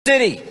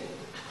City,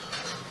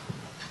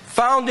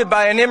 founded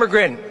by an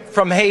immigrant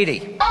from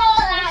Haiti.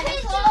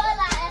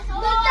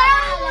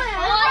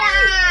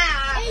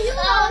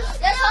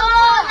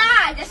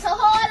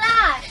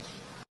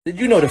 Did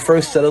you know the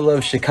first settler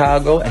of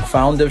Chicago and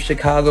founder of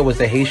Chicago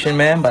was a Haitian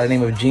man by the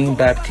name of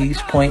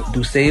Baptiste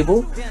du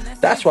Sable?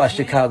 That's why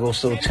Chicago's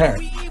so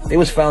turned. They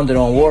was founded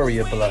on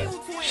warrior blood.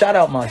 Shout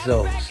out my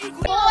Zoes.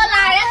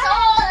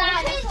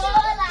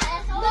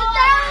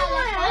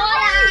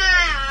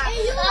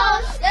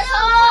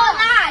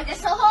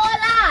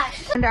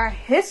 And our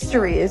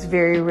history is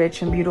very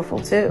rich and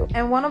beautiful too.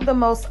 And one of the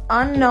most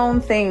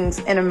unknown things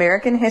in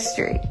American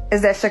history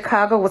is that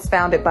Chicago was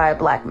founded by a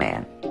black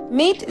man.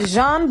 Meet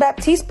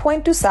Baptiste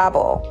du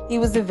Sable. He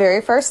was the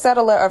very first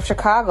settler of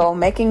Chicago,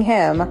 making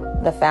him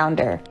the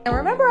founder. And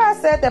remember I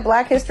said that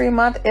Black History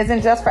Month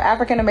isn't just for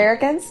African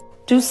Americans?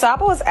 Du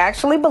Sable is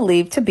actually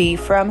believed to be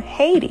from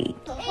Haiti.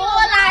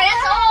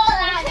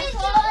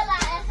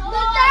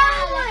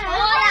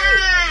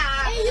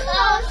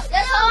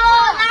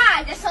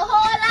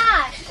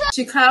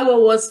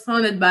 Chicago was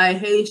founded by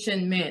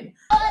Haitian men.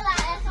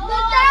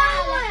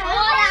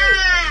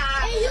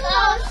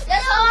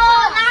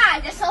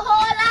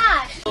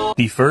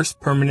 The first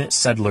permanent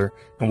settler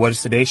in what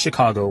is today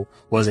Chicago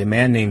was a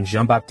man named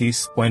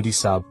Baptiste du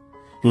Sable.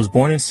 He was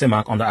born in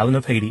Simac on the island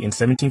of Haiti in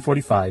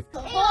 1745.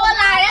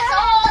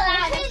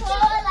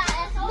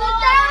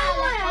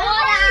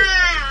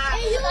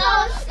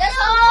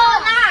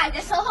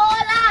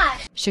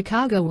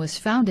 Chicago was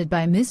founded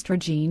by Mr.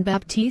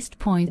 Jean-Baptiste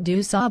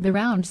du Sable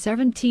around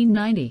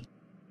 1790.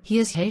 He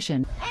is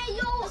Haitian.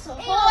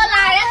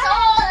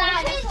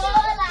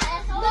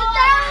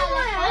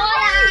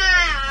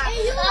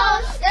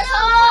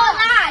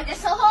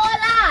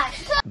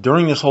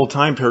 During this whole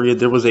time period,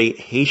 there was a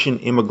Haitian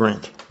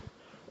immigrant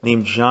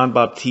named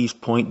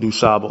Jean-Baptiste du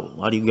Sable. A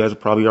lot of you guys are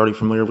probably already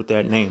familiar with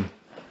that name.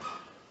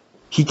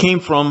 He came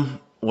from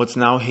what's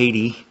now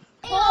Haiti.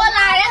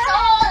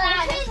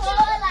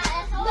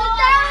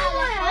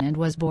 And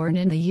was born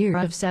in the year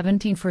of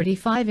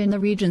 1745 in the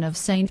region of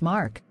Saint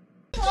Mark.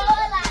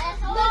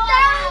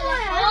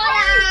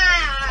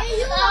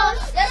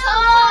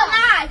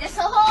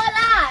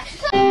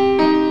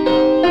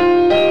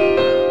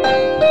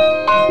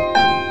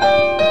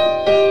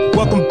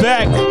 Welcome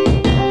back.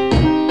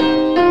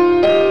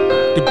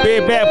 The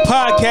Big Bad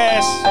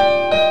Podcast.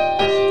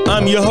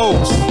 I'm your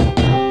host.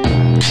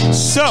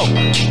 So,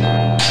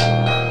 I'm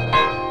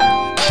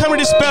coming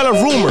to dispel a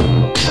rumor.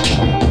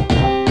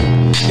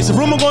 It's a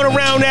rumor going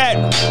around that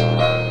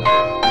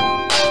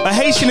a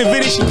Haitian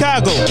invented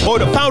Chicago, or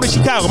the founder of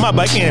Chicago. My bad,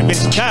 I can't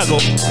invent Chicago.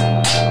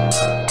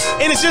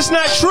 And it's just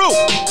not true.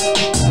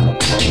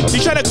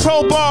 You try to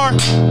crowbar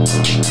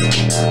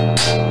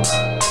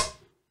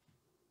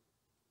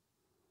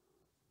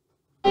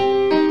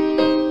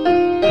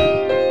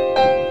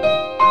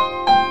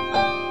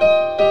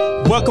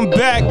Welcome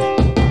back.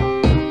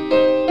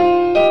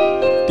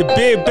 The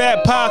Big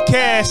Bad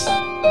Podcast.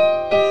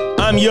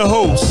 I'm your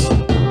host.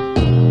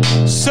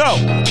 So,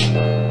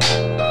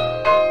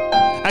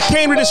 I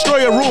came to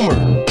destroy a rumor.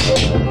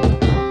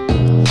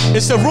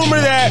 It's a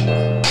rumor that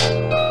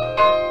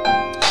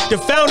the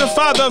founding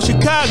father of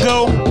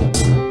Chicago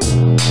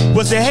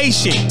was a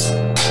Haitian.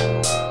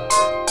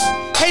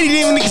 Haiti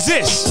didn't even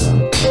exist.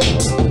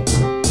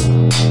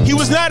 He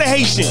was not a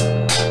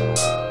Haitian.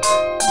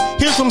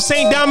 He was from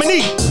Saint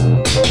Dominique.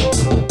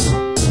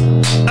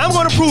 I'm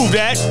going to prove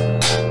that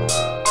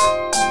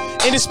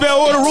and dispel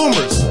all the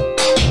rumors.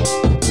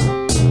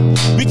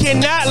 We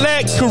cannot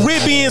let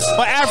Caribbeans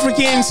or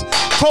Africans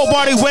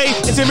crowbar their way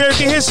into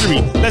American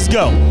history. Let's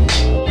go.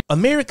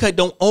 America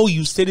don't owe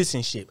you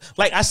citizenship.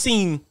 Like, I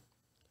seen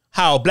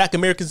how black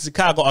Americans in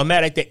Chicago are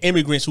mad at the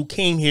immigrants who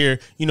came here,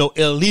 you know,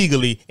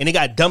 illegally, and they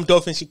got dumped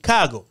off in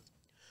Chicago.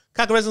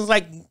 Chicago residents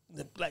like,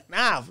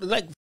 nah,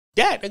 like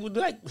that.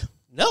 Like,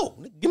 no,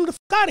 get them the fuck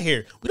out of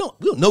here. We don't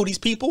know these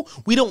people.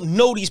 We don't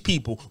know these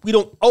people. We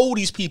don't owe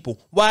these people.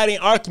 Why they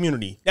in our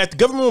community? If the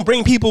government will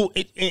bring people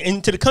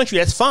into the country,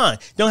 that's fine.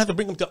 They don't have to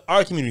bring them to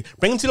our community.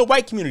 Bring them to the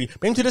white community.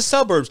 Bring them to the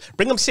suburbs.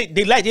 Bring them to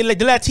the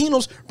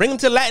Latinos. Bring them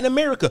to Latin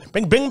America.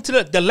 Bring them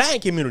to the Latin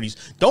communities.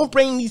 Don't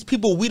bring these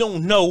people we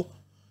don't know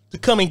to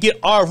come and get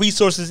our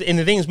resources and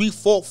the things we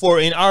fought for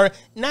in our...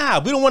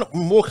 Nah, we don't want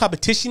more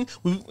competition.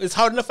 It's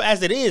hard enough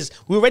as it is.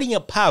 We're already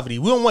in poverty.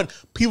 We don't want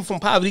people from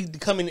poverty to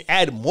come and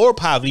add more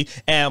poverty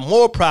and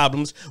more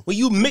problems. When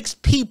you mix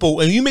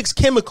people and you mix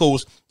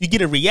chemicals, you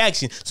get a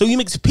reaction. So you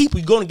mix people,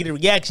 you're going to get a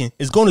reaction.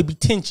 It's going to be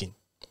tension.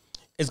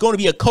 It's going to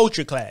be a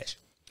culture clash.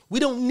 We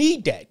don't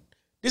need that.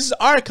 This is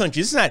our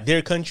country. This is not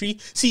their country.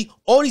 See,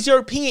 all these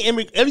Europeans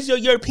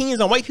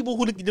and white people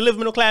who live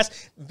middle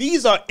class,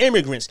 these are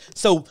immigrants.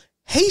 So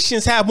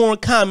Haitians have more in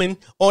common,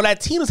 or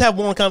Latinos have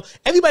more in common.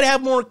 Everybody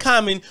have more in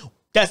common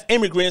that's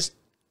immigrants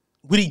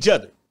with each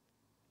other.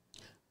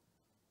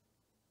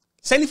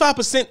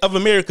 75% of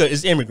America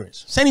is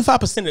immigrants.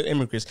 75% of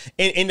immigrants.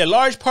 And the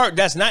large part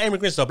that's not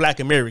immigrants are black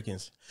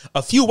Americans.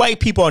 A few white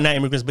people are not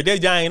immigrants, but they're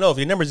dying off.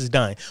 Their numbers is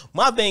dying.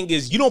 My thing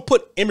is, you don't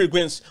put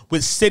immigrants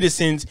with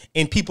citizens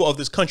and people of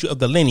this country of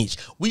the lineage.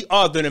 We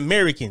are the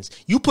Americans.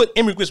 You put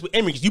immigrants with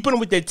immigrants. You put them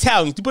with the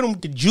Italians. You put them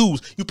with the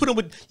Jews. You put them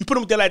with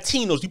the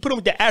Latinos. You put them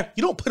with the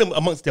you don't put them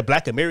amongst the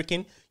black American.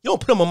 You don't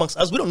put them amongst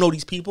us. We don't know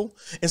these people.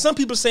 And some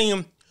people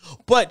saying,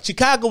 but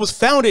Chicago was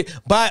founded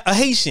by a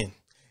Haitian.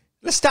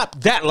 Let's stop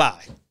that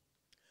lie.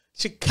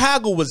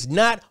 Chicago was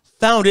not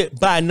founded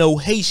by no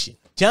Haitian.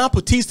 John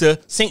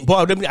Baptiste, St.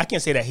 Bartholomew, I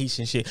can't say that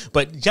Haitian shit,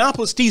 but John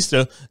Baptiste,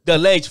 the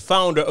alleged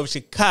founder of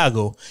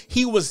Chicago,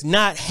 he was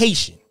not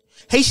Haitian.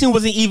 Haitian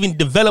wasn't even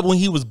developed when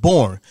he was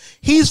born.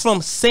 He's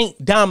from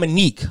Saint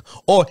Dominique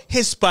or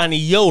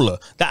Hispaniola,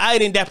 the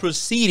island that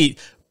proceeded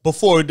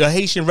before the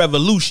Haitian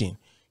Revolution.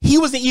 He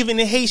wasn't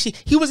even in Haitian.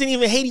 He wasn't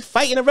even Haiti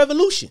fighting a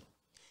revolution.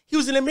 He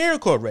was in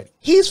America already.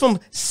 He's from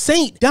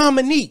Saint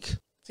Dominique.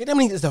 Saint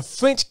Dominique is a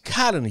French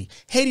colony.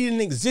 Haiti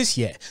didn't exist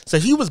yet. So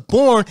if he was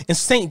born in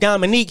Saint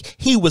Dominique,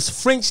 he was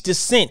French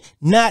descent,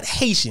 not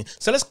Haitian.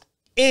 So let's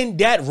end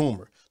that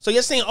rumor. So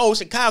you're saying, oh,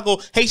 Chicago,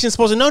 Haitian's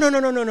supposed to,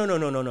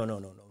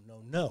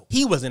 no.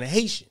 He wasn't a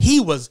Haitian. He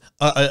was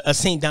a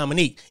Saint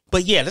Dominique.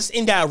 But yeah, let's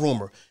end that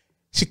rumor.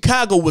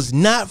 Chicago was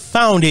not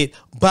founded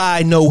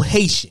by no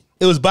Haitian.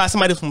 It was by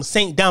somebody from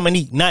Saint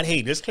Dominique, not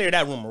Haiti. Let's clear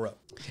that rumor up.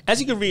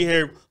 As you can read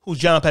here, who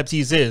John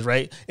Baptiste is,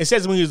 right? It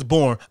says when he was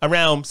born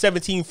around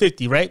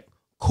 1750, right?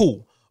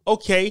 Cool.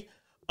 Okay.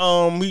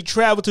 He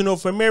traveled to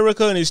North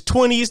America in his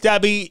 20s.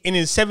 That'd be in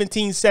his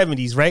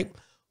 1770s, right?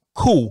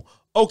 Cool.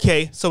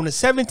 Okay. So in the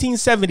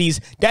 1770s,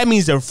 that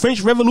means the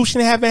French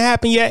Revolution haven't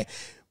happened yet.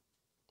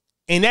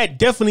 And that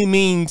definitely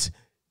means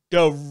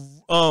the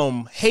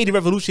Haiti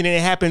Revolution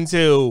didn't happen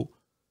until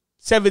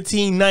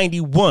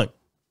 1791.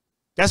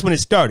 That's when it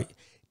started.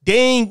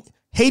 Haiti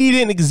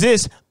didn't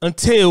exist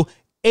until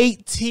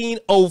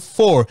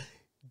 1804.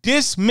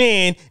 This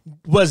man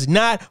was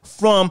not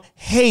from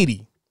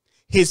Haiti.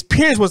 His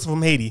parents was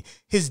from Haiti.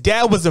 His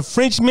dad was a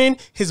Frenchman.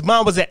 His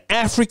mom was an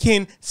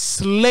African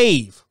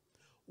slave.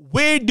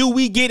 Where do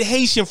we get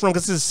Haitian from?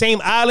 Because it's the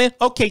same island.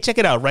 Okay, check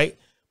it out, right?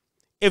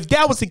 If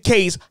that was the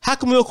case, how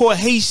come we don't call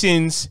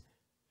Haitians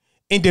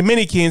and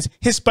Dominicans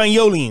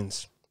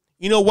Hispaniolians?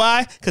 You know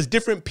why? Because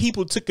different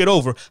people took it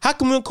over. How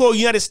come we don't call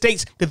United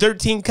States the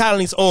 13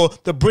 colonies or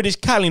the British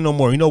colony no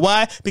more? You know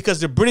why? Because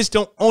the British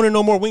don't own it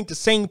no more. We ain't the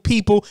same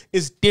people.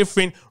 It's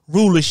different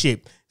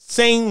rulership.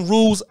 Same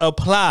rules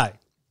apply.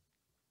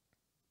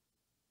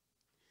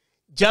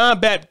 John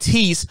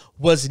Baptiste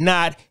was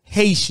not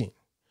Haitian.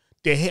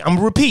 I'm going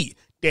to repeat.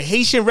 The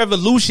Haitian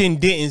Revolution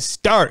didn't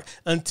start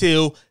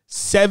until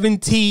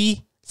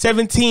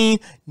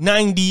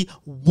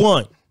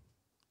 1791.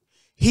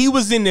 He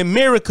was in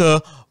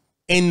America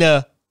in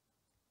the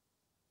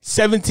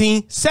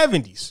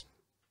 1770s.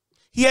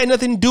 He had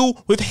nothing to do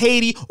with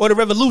Haiti or the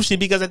revolution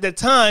because at that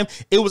time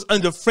it was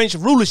under French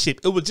rulership.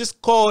 It was just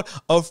called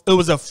it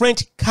was a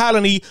French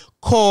colony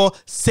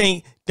called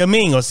Saint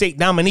Domingue or Saint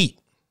Dominique.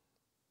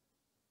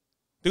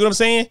 You know what I'm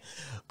saying?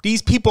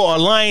 These people are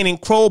lying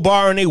and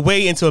crowbarring their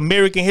way into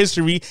American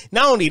history.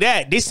 Not only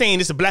that, they're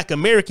saying it's a black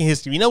American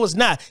history. No, it's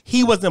not.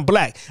 He wasn't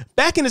black.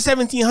 Back in the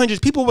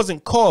 1700s, people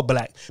wasn't called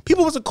black.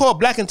 People wasn't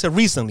called black until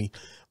recently.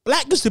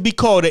 Black used to be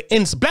called an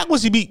ins. Black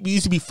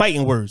used to be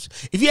fighting words.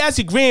 If you ask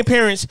your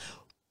grandparents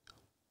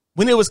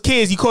when they was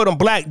kids, you called them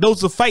black.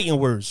 Those were fighting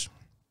words.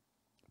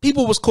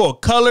 People was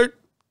called colored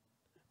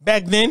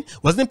back then.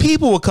 Wasn't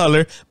people with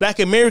color. Black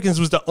Americans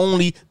was the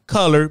only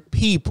colored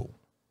people.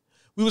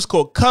 We was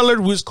called colored,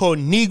 we was called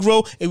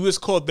Negro, and we was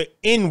called the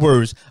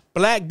N-words.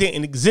 Black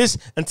didn't exist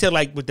until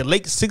like with the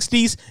late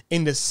 60s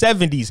and the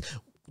 70s.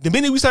 The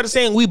minute we started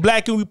saying we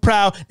black and we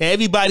proud, that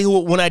everybody who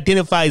want to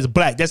identify as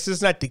black. That's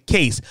just not the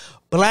case.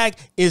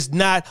 Black is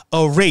not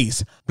a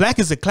race. Black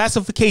is a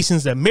classification,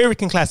 it's an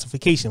American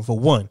classification for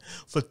one.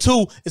 For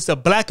two, it's a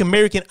black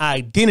American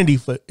identity.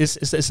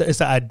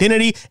 It's an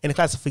identity and a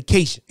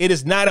classification. It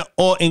is not an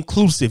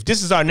all-inclusive.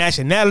 This is our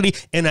nationality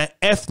and our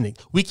ethnic.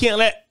 We can't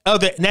let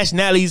other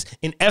nationalities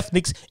and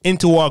ethnics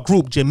into our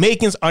group.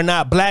 Jamaicans are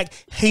not black.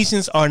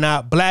 Haitians are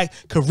not black.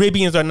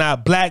 Caribbeans are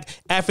not black.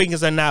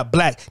 Africans are not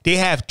black. They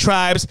have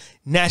tribes,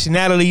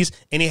 nationalities,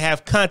 and they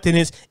have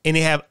continents, and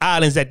they have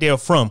islands that they're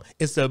from.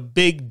 It's a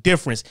big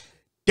difference.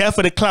 Death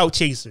of the clout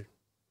chaser.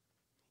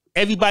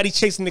 Everybody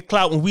chasing the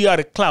clout, and we are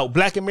the clout.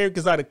 Black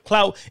Americans are the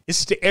clout.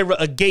 It's the era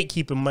of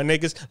gatekeeping, my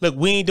niggas. Look,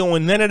 we ain't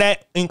doing none of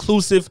that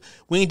inclusive.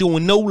 We ain't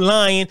doing no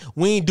lying.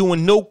 We ain't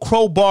doing no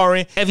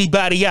crowbarring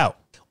everybody out.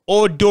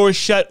 All doors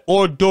shut,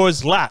 all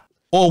doors locked,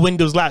 all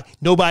windows locked.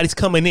 Nobody's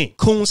coming in.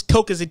 Coons,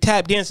 tokens, and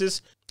tap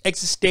dancers,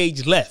 exit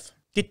stage left.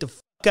 Get the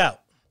fuck out.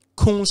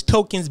 Coons,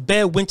 tokens,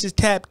 bed wenches,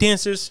 tap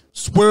dancers,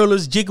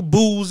 swirlers,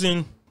 jigaboos,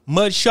 and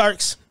mud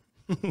sharks.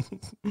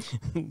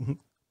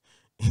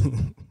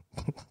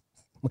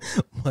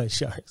 Mud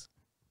sharks.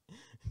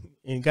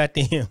 And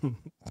goddamn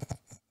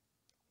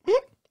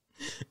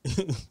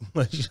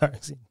mud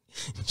sharks and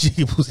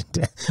jigaboos and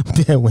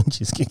bed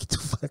wenches. Get the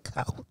fuck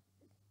out.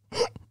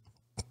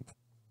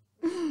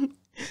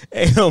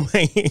 Hey, yo,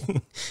 man.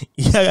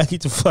 Y'all gotta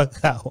get the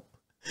fuck out.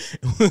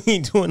 We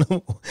ain't doing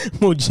no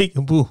more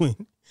jigaboo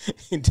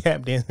and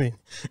tap dancing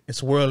and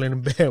swirling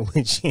in bed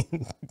with you.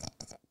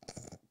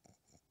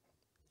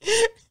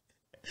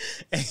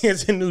 Hey,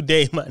 it's a new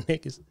day, my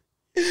niggas.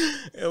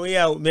 And we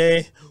out,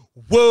 man.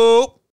 Whoa.